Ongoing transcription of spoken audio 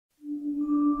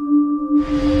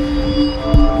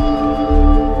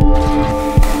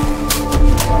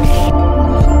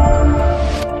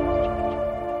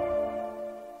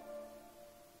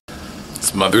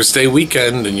Mother's Day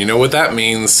weekend, and you know what that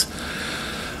means.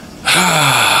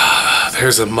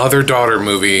 There's a mother-daughter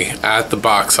movie at the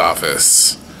box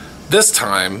office. This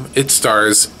time, it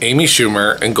stars Amy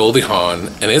Schumer and Goldie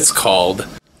Hawn, and it's called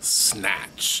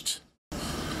Snatched.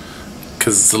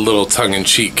 Because it's a little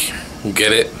tongue-in-cheek.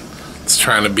 Get it? It's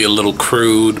trying to be a little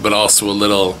crude, but also a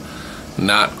little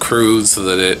not crude so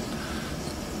that it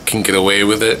can get away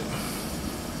with it.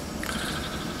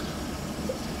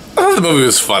 I thought the movie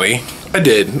was funny. I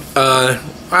did. I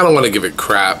don't want to give it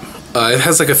crap. It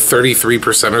has like a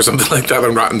 33% or something like that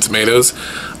on Rotten Tomatoes.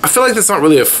 I feel like that's not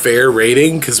really a fair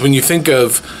rating, because when you think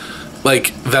of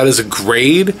like that as a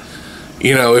grade,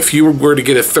 you know, if you were to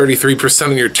get a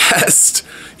 33% on your test,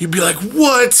 you'd be like,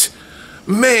 what?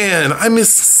 Man, I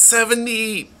missed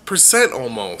 70%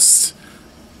 almost.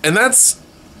 And that's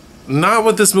not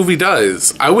what this movie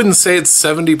does. I wouldn't say it's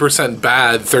 70%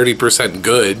 bad, 30%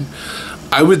 good.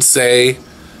 I would say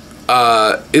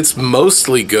it's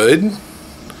mostly good.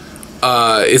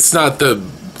 It's not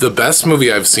the best movie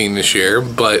I've seen this year,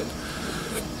 but,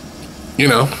 you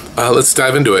know, let's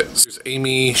dive into it. There's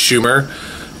Amy Schumer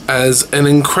as an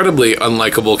incredibly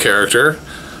unlikable character,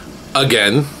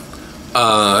 again,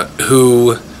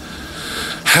 who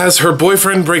has her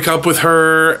boyfriend break up with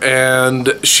her,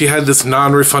 and she had this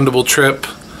non-refundable trip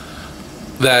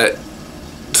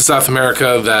to South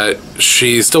America that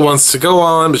she still wants to go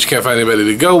on, but she can't find anybody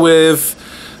to go with,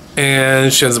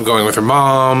 and she ends up going with her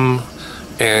mom,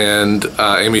 and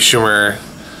Amy Schumer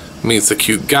meets a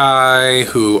cute guy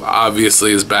who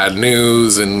obviously is bad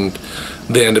news, and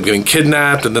they end up getting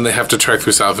kidnapped, and then they have to trek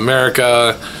through South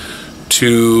America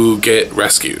to get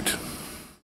rescued.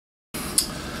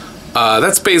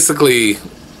 That's basically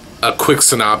a quick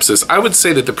synopsis. I would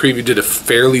say that the preview did a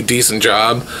fairly decent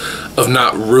job of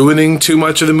not ruining too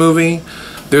much of the movie.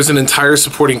 There's an entire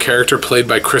supporting character played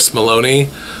by Meloni,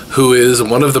 who is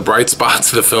one of the bright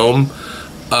spots of the film,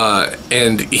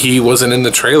 and he wasn't in the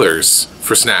trailers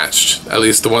for Snatched, at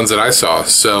least the ones that I saw,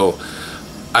 so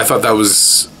I thought that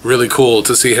was really cool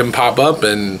to see him pop up,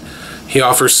 and he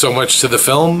offers so much to the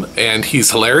film, and he's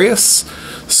hilarious,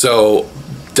 so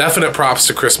definite props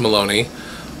to Meloni.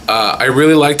 I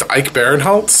really liked Ike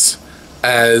Barinholtz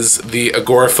as the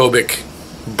agoraphobic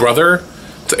brother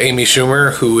to Amy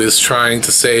Schumer, who is trying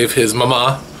to save his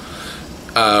mama,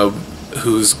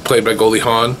 who's played by Goldie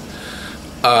Hawn.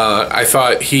 I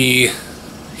thought he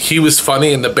was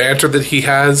funny, and the banter that he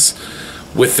has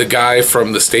with the guy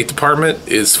from the State Department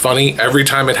is funny. Every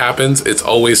time it happens, it's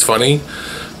always funny.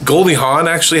 Goldie Hawn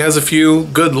actually has a few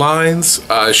good lines.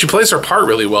 She plays her part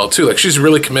really well too. Like, she's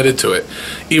really committed to it.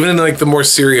 Even in like the more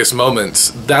serious moments,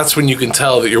 that's when you can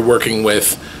tell that you're working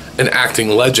with an acting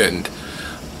legend,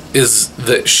 is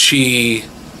that she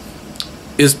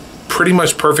is pretty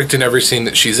much perfect in every scene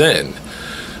that she's in.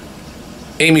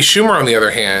 Amy Schumer, on the other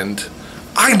hand,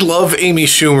 I love Amy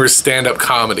Schumer's stand-up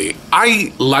comedy.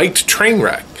 I liked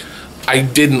Trainwreck. I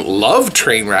didn't love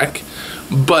Trainwreck,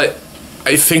 but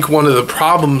I think one of the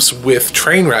problems with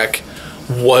Trainwreck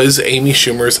was Amy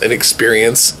Schumer's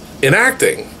inexperience in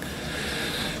acting.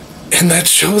 And that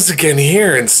shows again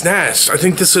here in Snatched. I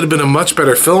think this would have been a much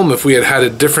better film if we had had a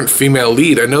different female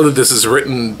lead. I know that this is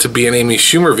written to be an Amy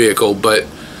Schumer vehicle, but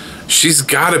she's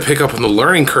got to pick up on the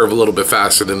learning curve a little bit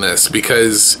faster than this,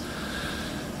 because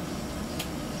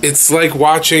it's like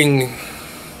watching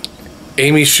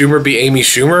Amy Schumer be Amy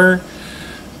Schumer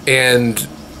and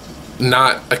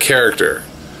not a character.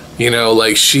 You know,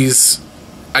 like,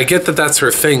 I get that that's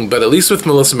her thing, but at least with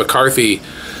Melissa McCarthy,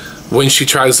 when she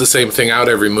tries the same thing out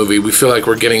every movie, we feel like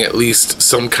we're getting at least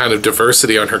some kind of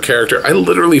diversity on her character. I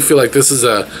literally feel like this is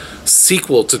a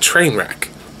sequel to Trainwreck.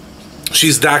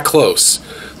 She's that close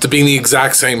to being the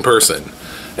exact same person.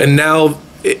 And now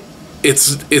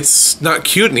it's not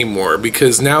cute anymore,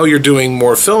 because now you're doing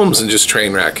more films than just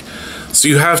Trainwreck. So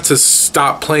you have to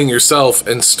stop playing yourself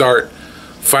and start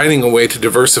finding a way to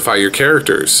diversify your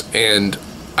characters. And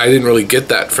I didn't really get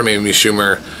that from Amy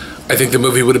Schumer. I think the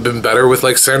movie would have been better with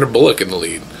like Sandra Bullock in the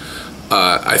lead.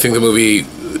 I think the movie,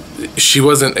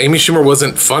 Amy Schumer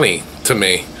wasn't funny to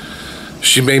me.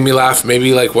 She made me laugh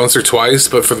maybe like once or twice,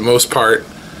 but for the most part,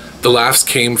 the laughs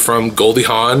came from Goldie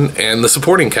Hawn and the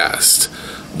supporting cast.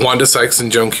 Wanda, Sykes,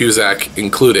 and Joan Cusack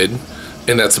included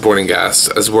in that supporting cast,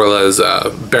 as well as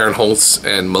Barinholtz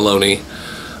and Meloni.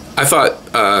 I thought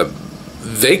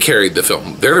they carried the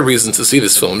film. They're the reason to see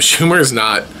this film. Schumer is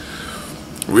not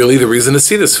really the reason to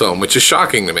see this film, which is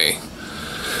shocking to me.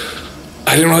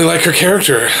 I didn't really like her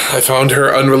character. I found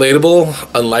her unrelatable,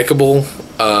 unlikable,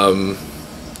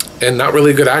 and not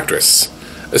really a good actress.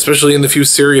 Especially in the few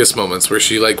serious moments where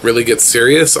she like really gets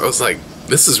serious. I was like,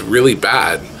 this is really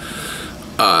bad.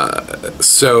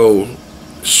 So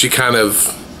she kind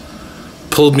of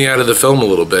pulled me out of the film a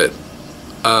little bit.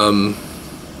 The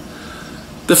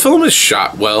film is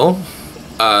shot well.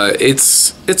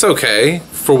 It's okay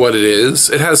for what it is.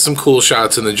 It has some cool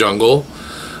shots in the jungle.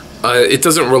 It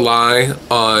doesn't rely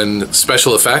on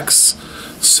special effects,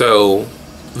 so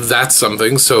that's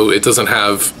something. So it doesn't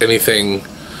have anything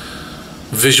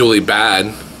visually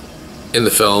bad in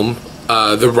the film.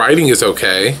 The writing is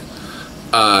okay.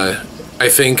 I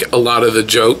think a lot of the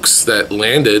jokes that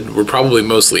landed were probably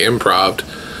mostly improv.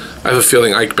 I have a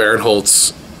feeling Ike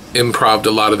Barinholtz improv'd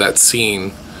a lot of that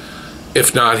scene.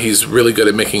 If not, he's really good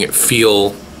at making it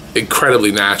feel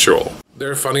incredibly natural.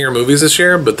 There are funnier movies this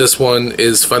year, but this one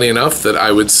is funny enough that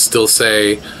I would still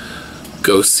say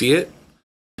go see it.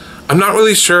 I'm not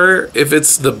really sure if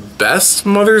it's the best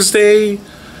Mother's Day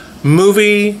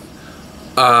movie.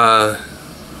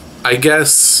 I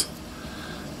guess,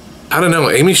 I don't know,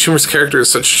 Amy Schumer's character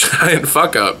is such a giant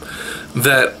fuck up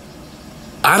that,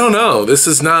 I don't know, this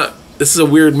is a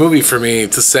weird movie for me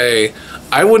to say.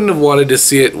 I wouldn't have wanted to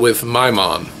see it with my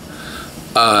mom.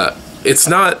 It's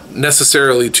not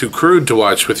necessarily too crude to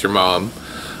watch with your mom.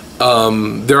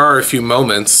 There are a few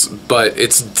moments, but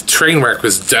Trainwreck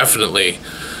was definitely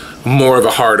more of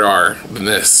a hard R than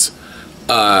this.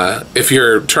 If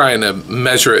you're trying to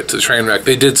measure it to Trainwreck,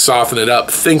 they did soften it up,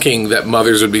 thinking that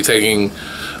daughters would be taking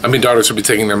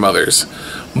their mothers.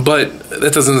 But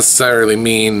that doesn't necessarily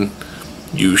mean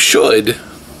you should.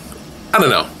 I don't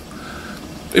know.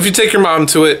 If you take your mom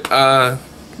to it,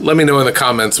 let me know in the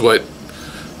comments what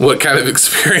kind of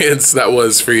experience that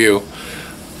was for you.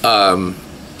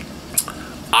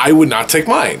 I would not take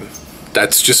mine.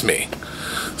 That's just me.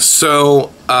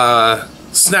 So,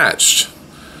 Snatched.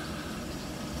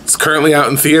 It's currently out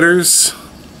in theaters.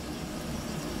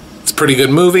 It's a pretty good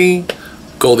movie.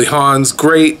 Goldie Hawn's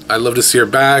great. I'd love to see her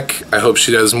back. I hope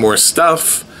she does more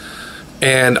stuff.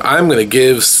 And I'm going to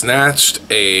give Snatched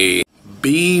a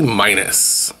B-.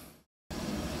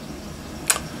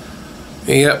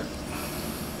 Yep.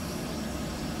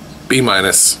 B-.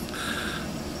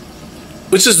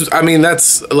 Which is, I mean,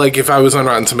 that's like if I was on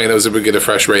Rotten Tomatoes, it would get a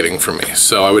fresh rating for me.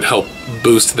 So I would help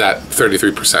boost that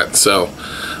 33%. So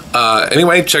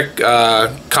anyway,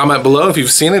 comment below if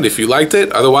you've seen it, if you liked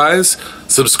it. Otherwise,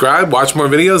 subscribe, watch more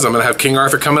videos. I'm going to have King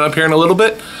Arthur coming up here in a little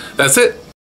bit. That's it.